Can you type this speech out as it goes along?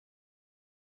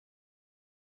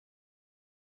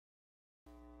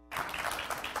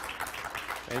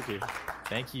Thank you.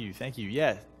 Thank you. Thank you.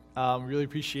 Yeah. Really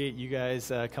appreciate you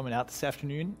guys coming out this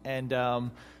afternoon. And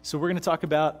so we're going to talk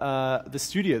about the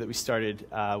studio that we started.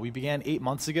 We began 8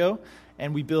 months ago,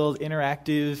 and we build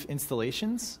interactive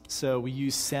installations. So we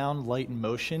use sound, light, and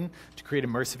motion to create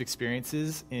immersive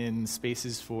experiences in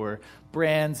spaces for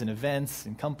brands and events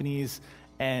and companies.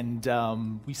 And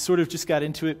we sort of just got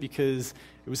into it because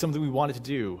it was something we wanted to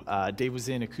do. Dave was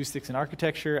in acoustics and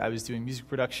architecture. I was doing music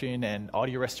production and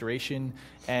audio restoration.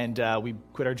 And we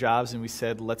quit our jobs and we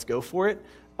said, let's go for it.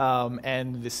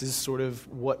 And this is sort of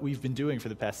what we've been doing for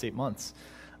the past 8 months.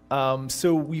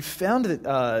 So we found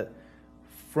that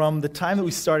from the time that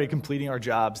we started completing our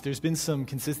jobs, there's been some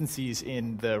consistencies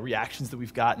in the reactions that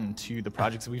we've gotten to the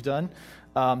projects that we've done.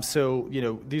 So, you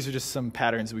know, these are just some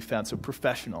patterns that we found. So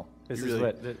professional. This is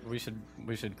what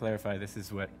we should clarify. This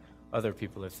is what other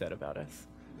people have said about us.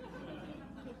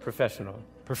 Professional.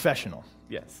 Professional.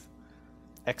 Yes.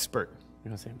 Expert.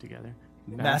 You want to say them together?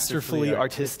 Masterfully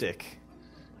artistic.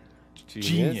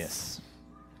 Genius.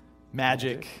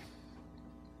 Magic.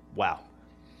 Wow.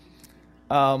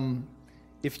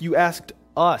 If you asked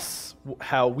us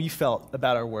how we felt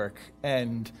about our work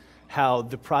and how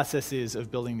the process is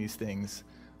of building these things,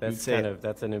 that's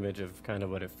an image of kind of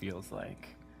what it feels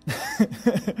like.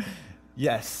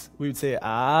 Yes, we would say,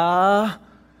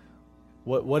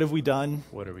 what have we done?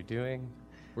 What are we doing?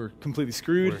 We're completely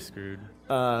screwed. We're screwed.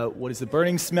 What is the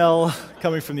burning smell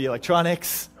coming from the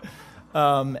electronics?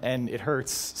 And it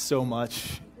hurts so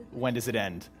much. When does it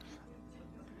end?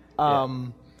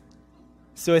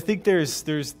 So I think there's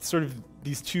sort of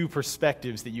these two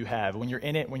perspectives that you have. When you're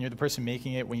in it, when you're the person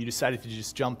making it, when you decided to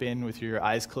just jump in with your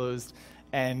eyes closed,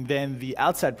 and then the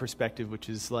outside perspective, which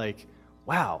is like,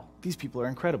 wow, these people are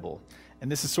incredible.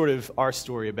 And this is sort of our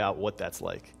story about what that's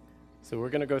like. So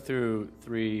we're going to go through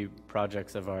 3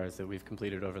 projects of ours that we've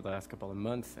completed over the last couple of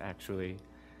months, actually.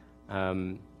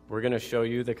 We're going to show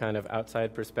you the kind of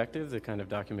outside perspective, the kind of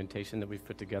documentation that we've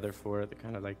put together for it, the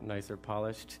kind of like nicer,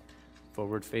 polished,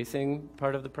 forward-facing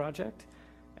part of the project.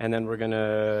 And then we're going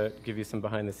to give you some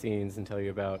behind the scenes and tell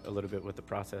you about a little bit what the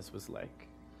process was like.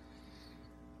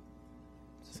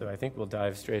 So I think we'll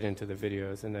dive straight into the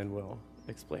videos and then we'll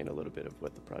explain a little bit of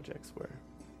what the projects were.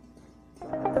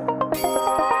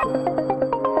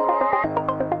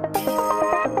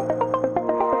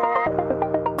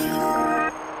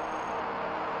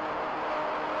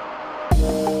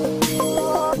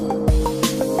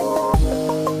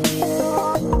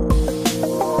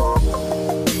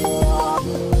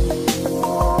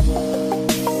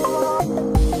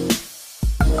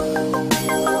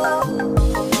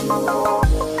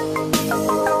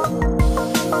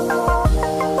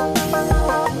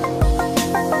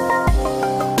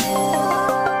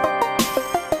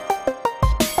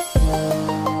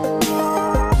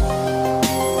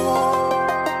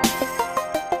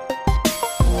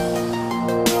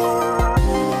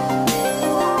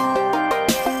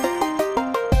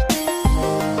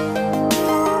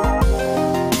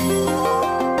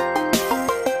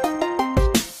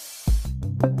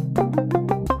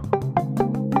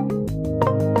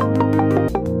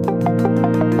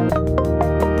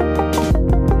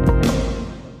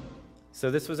 So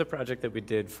this was a project that we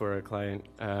did for a client,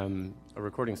 a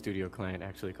recording studio client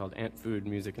actually, called Ant Food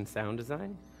Music and Sound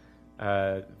Design.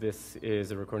 This is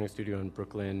a recording studio in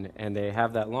Brooklyn, and they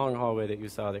have that long hallway that you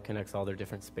saw that connects all their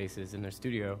different spaces in their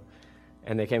studio.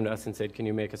 And they came to us and said, can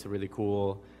you make us a really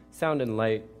cool sound and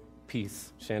light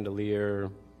piece, chandelier,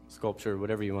 sculpture,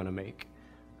 whatever you want to make.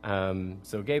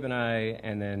 So Gabe and I,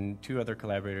 and then 2 other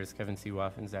collaborators, Kevin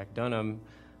Seawoff and Zach Dunham,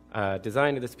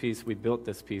 designed this piece, we built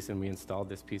this piece, and we installed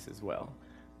this piece as well.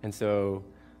 And so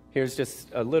here's just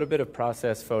a little bit of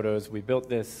process photos. We built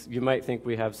this. You might think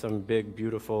we have some big,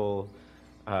 beautiful,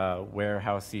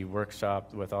 warehousey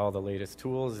workshop with all the latest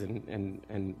tools,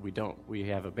 and we don't. We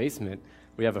have a basement.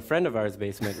 We have a friend of ours'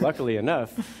 basement, luckily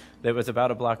enough, that was about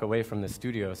a block away from the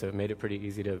studio, so it made it pretty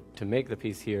easy to make the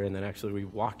piece here, and then actually we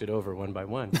walked it over one by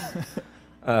one.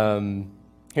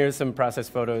 Here's some process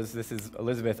photos. This is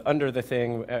Elizabeth under the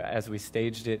thing as we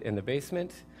staged it in the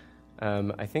basement.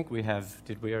 I think we have,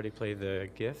 did we already play the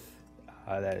GIF?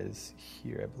 That is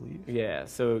here, I believe. Yeah,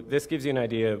 so this gives you an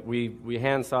idea. We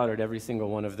hand soldered every single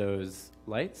one of those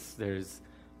lights. There's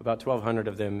about 1,200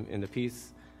 of them in the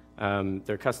piece.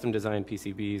 They're custom designed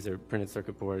PCBs or printed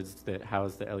circuit boards that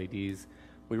house the LEDs.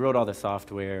 We wrote all the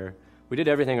software. We did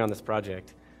everything on this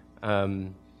project.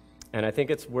 And I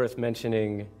think it's worth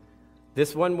mentioning,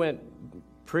 this one went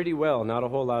pretty well. Not a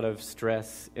whole lot of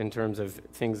stress in terms of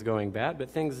things going bad, but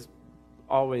things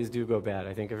always do go bad.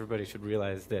 I think everybody should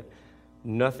realize that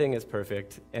nothing is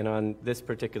perfect, and on this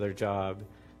particular job,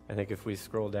 I think if we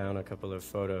scroll down a couple of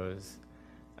photos,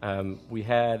 we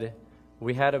had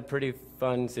a pretty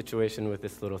fun situation with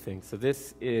this little thing. So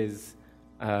this is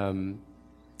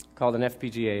called an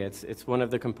FPGA. It's one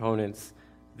of the components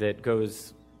that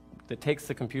takes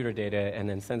the computer data and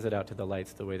then sends it out to the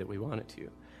lights the way that we want it to.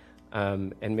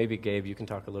 And maybe, Gabe, you can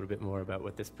talk a little bit more about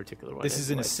what this particular one is. This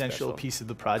is an essential piece of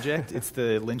the project. It's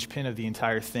the linchpin of the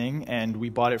entire thing, and we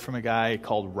bought it from a guy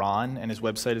called Ron, and his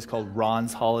website is called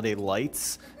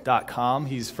ronsholidaylights.com.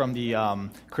 He's from the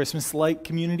Christmas light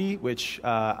community, which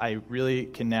I really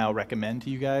can now recommend to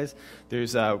you guys.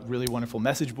 There's really wonderful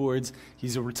message boards.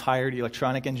 He's a retired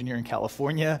electronic engineer in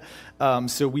California,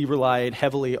 so we relied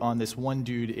heavily on this one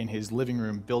dude in his living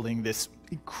room building this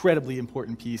incredibly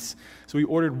important piece. So we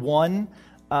ordered one.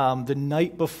 The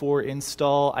night before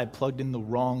install, I plugged in the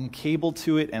wrong cable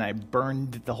to it, and I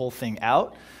burned the whole thing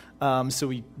out. So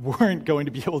we weren't going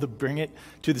to be able to bring it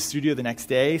to the studio the next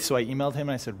day. So I emailed him,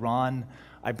 and I said, Ron,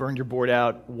 I burned your board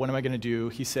out. What am I going to do?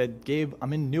 He said, Gabe,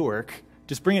 I'm in Newark.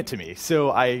 Just bring it to me.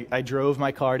 So I drove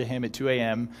my car to him at 2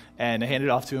 a.m., and I handed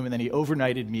it off to him, and then he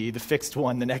overnighted me the fixed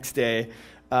one the next day.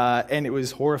 And it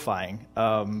was horrifying.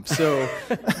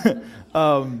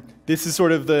 This is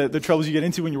sort of the troubles you get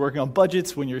into when you're working on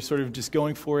budgets, when you're sort of just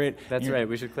going for it. That's right.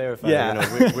 We should clarify.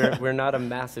 Yeah. We're not a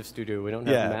massive studio. We don't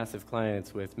have massive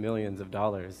clients with millions of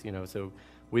dollars. So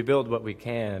we build what we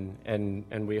can,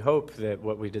 and we hope that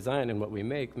what we design and what we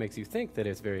make makes you think that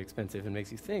it's very expensive and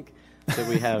makes you think that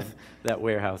we have that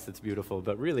warehouse that's beautiful.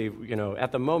 But really,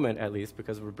 at the moment, at least,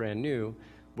 because we're brand new,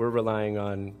 we're relying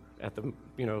on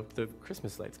the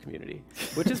Christmas lights community,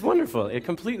 which is wonderful. It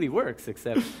completely works,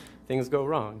 except things go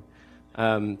wrong.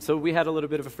 So we had a little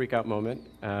bit of a freak out moment,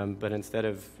 but instead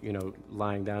of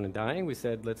lying down and dying, we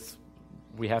said,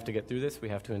 we have to get through this. We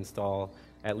have to install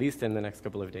at least in the next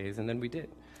couple of days, and then we did.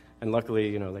 And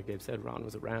luckily, like Gabe said, Ron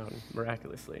was around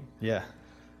miraculously. Yeah.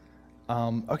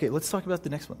 Okay, let's talk about the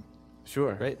next one.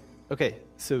 Sure. Right? Okay,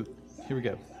 so here we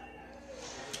go.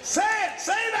 Say it!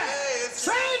 Say that!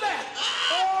 Say that!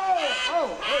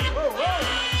 Oh!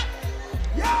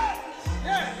 Yes!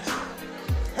 Yes!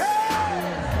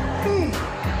 Hey!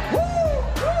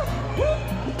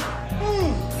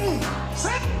 Woo!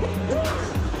 Say it!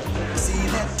 See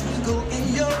that twinkle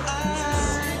in your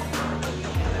eye?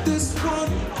 This one.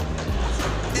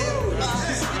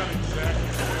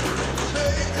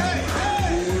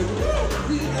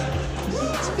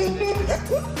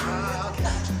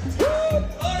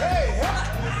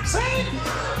 Sing!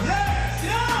 Yes!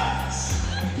 Yes!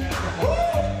 Woo!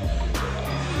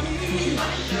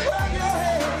 Clap your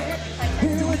hands.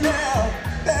 Here and now,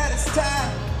 that is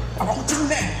time. I want you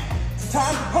now. It's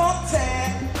time to party.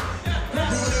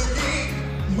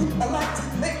 I like to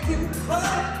make you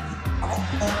cry.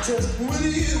 I'm just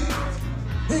with you.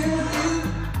 Here with you.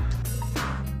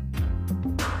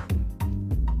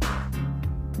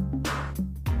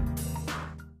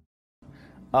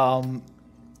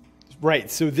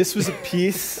 Right, so this was a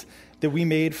piece that we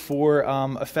made for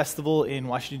a festival in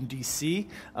Washington, D.C. It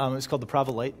was called the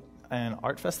Prava Light and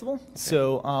Art Festival. Okay.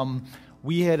 So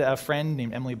we had a friend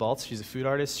named Emily Baltz. She's a food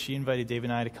artist. She invited Dave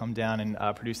and I to come down and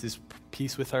produce this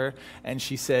piece with her. And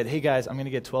she said, hey, guys, I'm going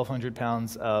to get 1,200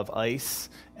 pounds of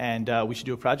ice, and we should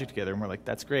do a project together. And we're like,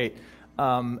 that's great.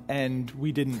 And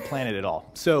we didn't plan it at all.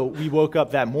 So we woke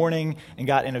up that morning and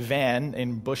got in a van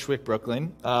in Bushwick,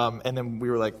 Brooklyn. And then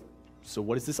we were like, so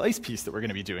what is this ice piece that we're going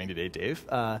to be doing today, Dave?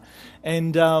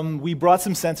 We brought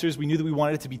some sensors. We knew that we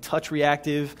wanted it to be touch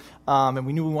reactive, and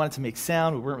we knew we wanted to make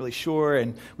sound. We weren't really sure,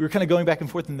 and we were kind of going back and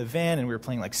forth in the van, and we were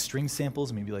playing like string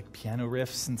samples, maybe like piano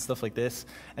riffs and stuff like this.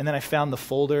 And then I found the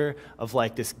folder of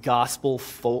like this gospel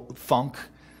funk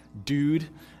dude,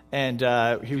 and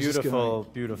he was beautiful.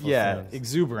 Yeah, sounds.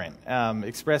 Exuberant,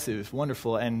 expressive,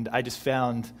 wonderful, and I just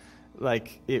found.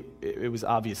 Like, it was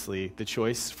obviously the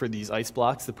choice for these ice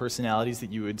blocks, the personalities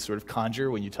that you would sort of conjure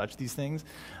when you touch these things.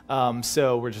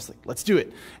 So we're just like, let's do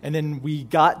it. And then we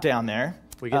got down there.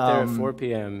 We get there at 4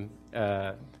 p.m.,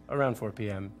 around 4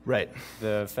 p.m. Right.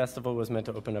 The festival was meant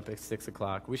to open up at 6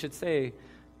 o'clock. We should say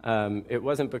it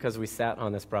wasn't because we sat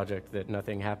on this project that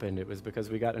nothing happened. It was because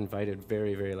we got invited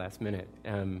very, very last minute.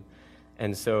 And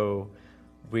so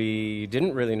we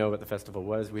didn't really know what the festival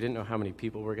was. We didn't know how many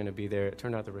people were going to be there. It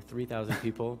turned out there were 3,000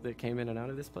 people that came in and out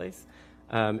of this place.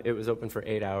 It was open for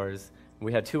 8 hours.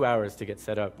 We had 2 hours to get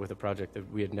set up with a project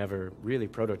that we had never really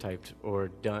prototyped or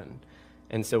done.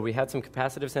 And so we had some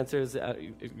capacitive sensors.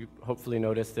 You hopefully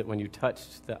noticed that when you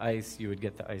touched the ice, you would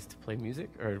get the ice to play music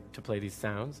or to play these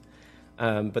sounds.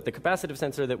 But the capacitive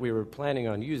sensor that we were planning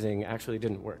on using actually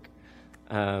didn't work.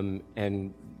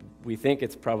 And we think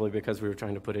it's probably because we were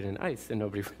trying to put it in ice, and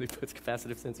nobody really puts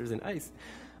capacitive sensors in ice.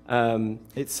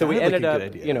 So we ended up,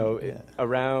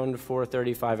 around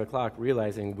 4:30, 5 o'clock,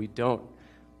 realizing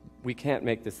we can't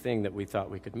make this thing that we thought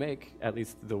we could make, at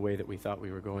least the way that we thought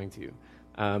we were going to.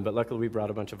 But luckily, we brought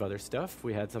a bunch of other stuff.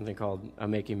 We had something called a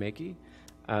makey-makey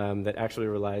that actually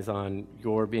relies on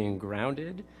your being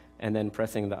grounded and then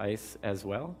pressing the ice as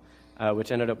well,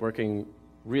 which ended up working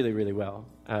really, really well.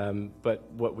 But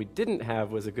what we didn't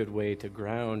have was a good way to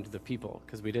ground the people,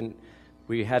 because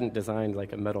we hadn't designed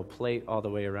like a metal plate all the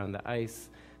way around the ice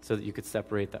so that you could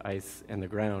separate the ice and the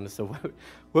ground. So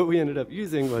what we ended up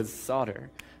using was solder.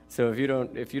 So if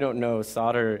you don't know,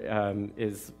 solder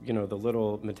is the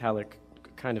little metallic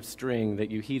kind of string that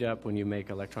you heat up when you make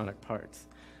electronic parts.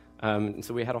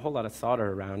 So we had a whole lot of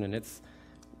solder around, and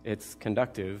it's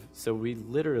conductive. So we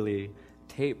literally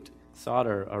taped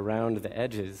solder around the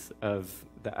edges of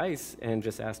the ice and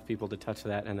just asked people to touch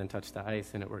that and then touch the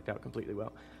ice, and it worked out completely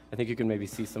well. I think you can maybe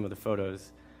see some of the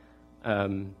photos.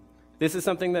 This is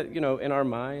something that, in our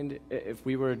mind, if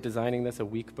we were designing this a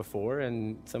week before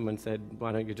and someone said,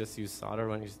 why don't you just use solder,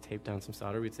 why don't you just tape down some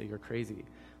solder, we'd say, you're crazy.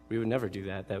 We would never do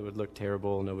that. That would look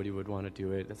terrible. Nobody would want to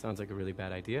do it. That sounds like a really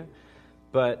bad idea.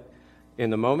 But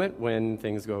in the moment when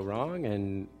things go wrong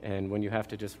and when you have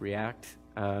to just react,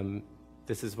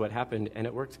 this is what happened, and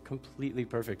it worked completely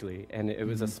perfectly. And it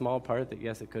was a small part that,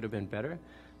 yes, it could have been better,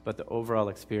 but the overall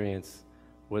experience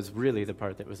was really the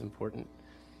part that was important.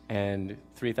 And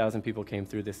 3,000 people came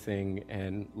through this thing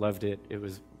and loved it. It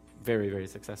was very, very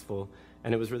successful,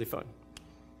 and it was really fun,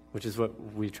 which is what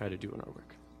we try to do in our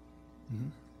work.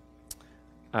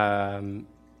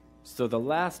 So the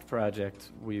last project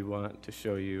we want to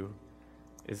show you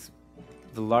is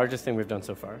the largest thing we've done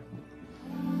so far.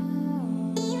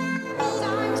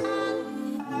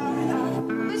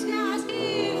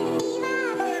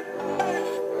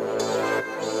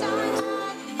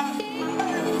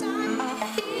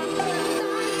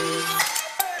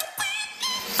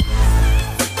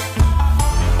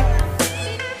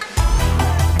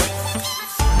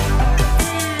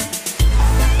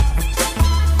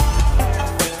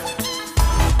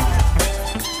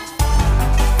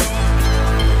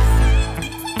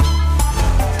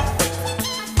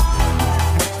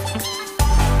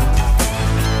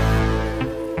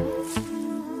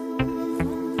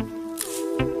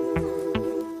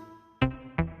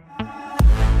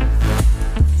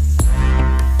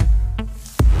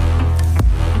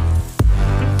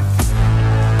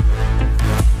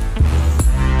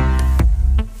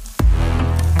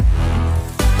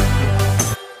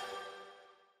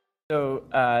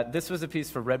 This was a piece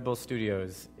for Red Bull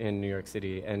Studios in New York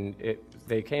City, and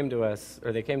they came to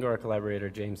our collaborator,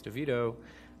 James DeVito,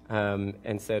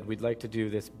 and said, we'd like to do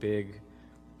this big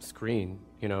screen,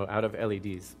 out of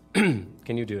LEDs.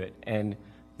 Can you do it? And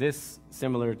this,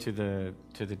 similar to the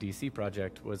DC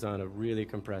project, was on a really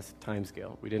compressed time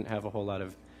scale. We didn't have a whole lot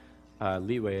of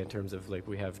leeway in terms of,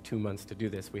 we have 2 months to do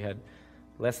this. We had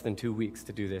less than 2 weeks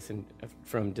to do this, and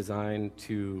from design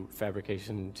to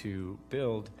fabrication to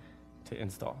build to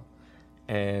install.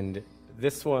 And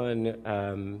this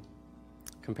one,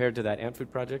 compared to that Ant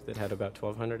Food project that had about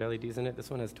 1,200 LEDs in it, this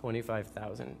one has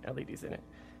 25,000 LEDs in it.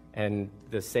 And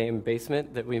the same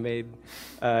basement that we made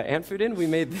Ant Food in, we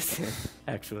made this in,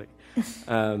 actually.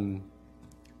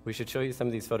 We should show you some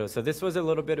of these photos. So this was a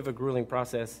little bit of a grueling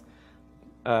process,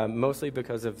 mostly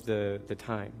because of the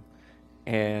time.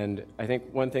 And I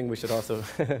think one thing we should also,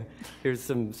 here's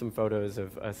some photos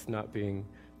of us not being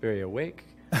very awake.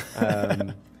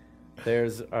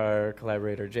 There's our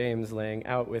collaborator, James, laying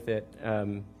out with it.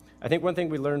 I think one thing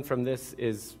we learned from this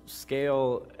is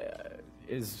scale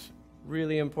is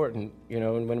really important,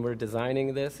 and when we're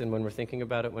designing this and when we're thinking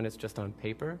about it when it's just on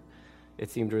paper, it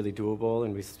seemed really doable,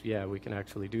 and we can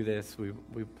actually do this.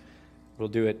 We'll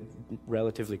do it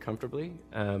relatively comfortably,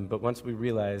 but once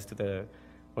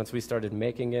we started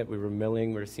making it, we were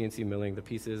CNC milling the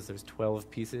pieces. There's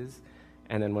 12 pieces.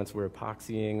 And then once we're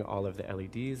epoxying all of the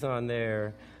LEDs on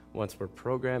there, once we're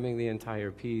programming the entire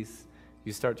piece,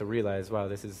 you start to realize, wow,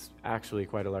 this is actually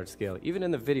quite a large scale. Even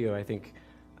in the video, I think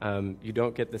you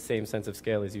don't get the same sense of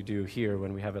scale as you do here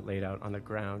when we have it laid out on the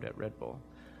ground at Red Bull.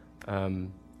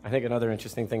 I think another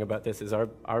interesting thing about this is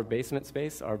our basement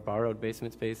space, our borrowed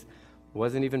basement space,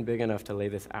 wasn't even big enough to lay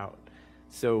this out.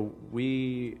 So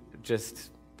we just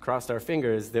crossed our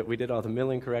fingers that we did all the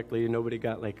milling correctly. Nobody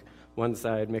got one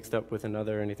side mixed up with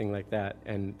another or anything like that.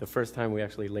 And the first time we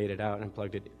actually laid it out and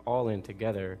plugged it all in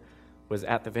together was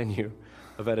at the venue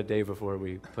about a day before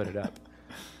we put it up.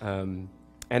 And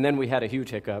then we had a huge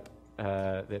hiccup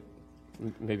that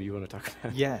maybe you want to talk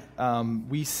about. Yeah,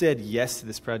 we said yes to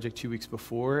this project 2 weeks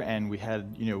before, and we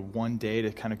had 1 day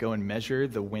to kind of go and measure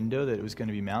the window that it was going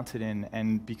to be mounted in.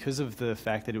 And because of the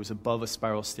fact that it was above a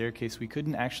spiral staircase, we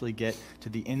couldn't actually get to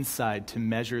the inside to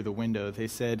measure the window. They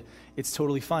said it's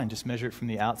totally fine, just measure it from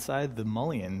the outside. The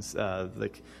mullions,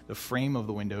 like the frame of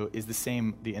the window, is the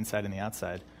same the inside and the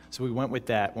outside. So we went with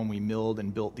that when we milled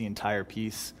and built the entire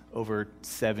piece over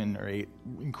 7 or 8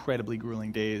 incredibly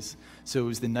grueling days. So it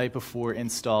was the night before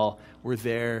install. We're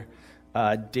there.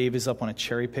 Dave is up on a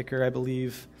cherry picker, I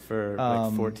believe. For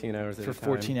like 14 hours at a time. For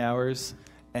 14 hours.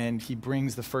 And he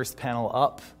brings the first panel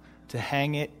up to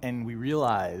hang it, and we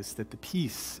realize that the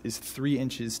piece is 3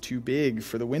 inches too big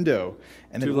for the window,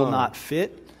 and it will not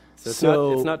fit.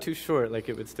 So it's not too short, like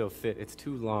it would still fit. It's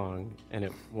too long, and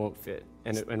it won't fit.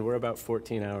 And we're about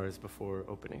 14 hours before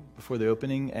opening. Before the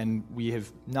opening, and we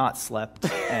have not slept,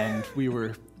 and we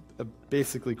were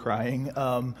basically crying.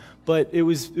 But it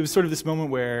was sort of this moment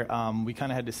where we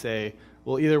kind of had to say,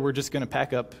 well, either we're just going to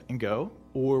pack up and go,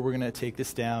 or we're going to take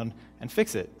this down and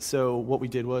fix it. So what we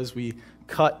did was we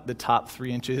cut the top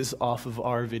 3 inches off of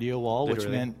our video wall, which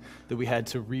meant that we had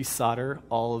to resolder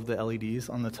all of the LEDs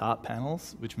on the top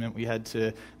panels, which meant we had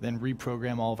to then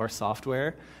reprogram all of our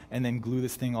software and then glue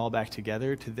this thing all back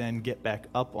together to then get back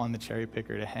up on the cherry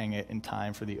picker to hang it in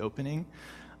time for the opening.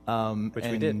 Which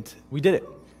we did. We did it.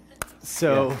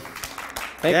 So,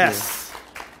 yeah. Thank you.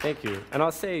 Thank you. And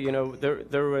I'll say,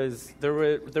 there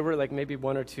were like maybe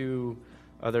 1 or 2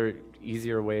 other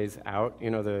easier ways out.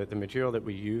 The material that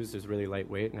we used is really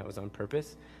lightweight, and that was on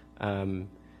purpose, in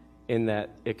that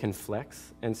it can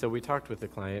flex. And so we talked with the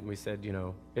client, and we said,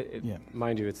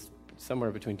 mind you, it's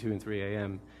somewhere between 2 and 3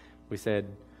 a.m. We said,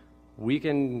 we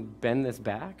can bend this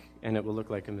back, and it will look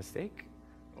like a mistake,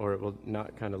 or it will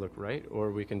not kind of look right,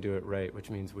 or we can do it right, which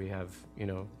means we have,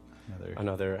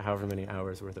 another however many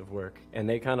hours worth of work. And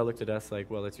they kind of looked at us like,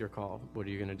 well, it's your call. What are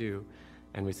you going to do?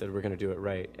 And we said, we're going to do it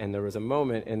right. And there was a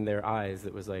moment in their eyes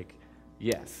that was like,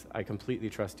 yes, I completely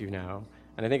trust you now.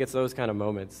 And I think it's those kind of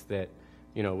moments that,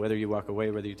 whether you walk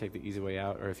away, whether you take the easy way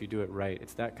out, or if you do it right,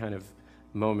 it's that kind of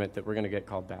moment that we're going to get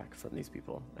called back from these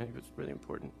people. I think it's really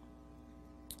important.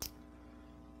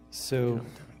 So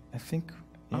I think,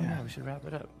 we should wrap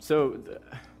it up. So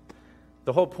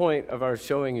the whole point of our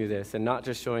showing you this, and not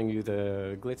just showing you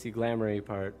the glitzy, glamoury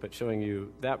part, but showing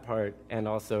you that part and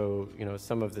also,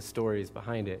 some of the stories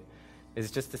behind it,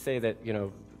 is just to say that,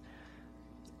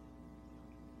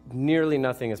 nearly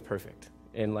nothing is perfect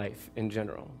in life in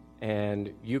general.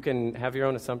 And you can have your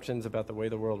own assumptions about the way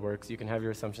the world works. You can have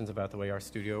your assumptions about the way our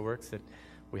studio works, that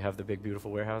we have the big, beautiful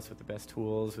warehouse with the best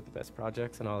tools, with the best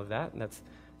projects and all of that. And that's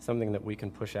something that we can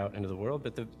push out into the world.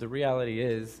 But the reality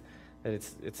is that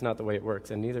it's not the way it works,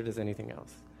 and neither does anything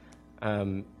else.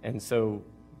 And so,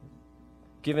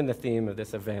 given the theme of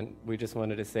this event, we just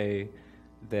wanted to say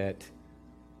that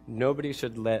nobody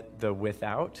should let the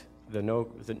without, the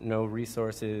no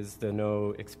resources, the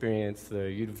no experience, the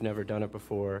you've never done it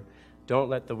before, don't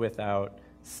let the without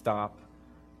stop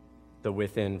the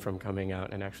within from coming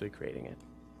out and actually creating it.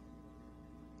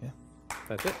 Yeah.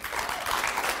 That's it.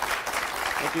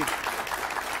 Thank you.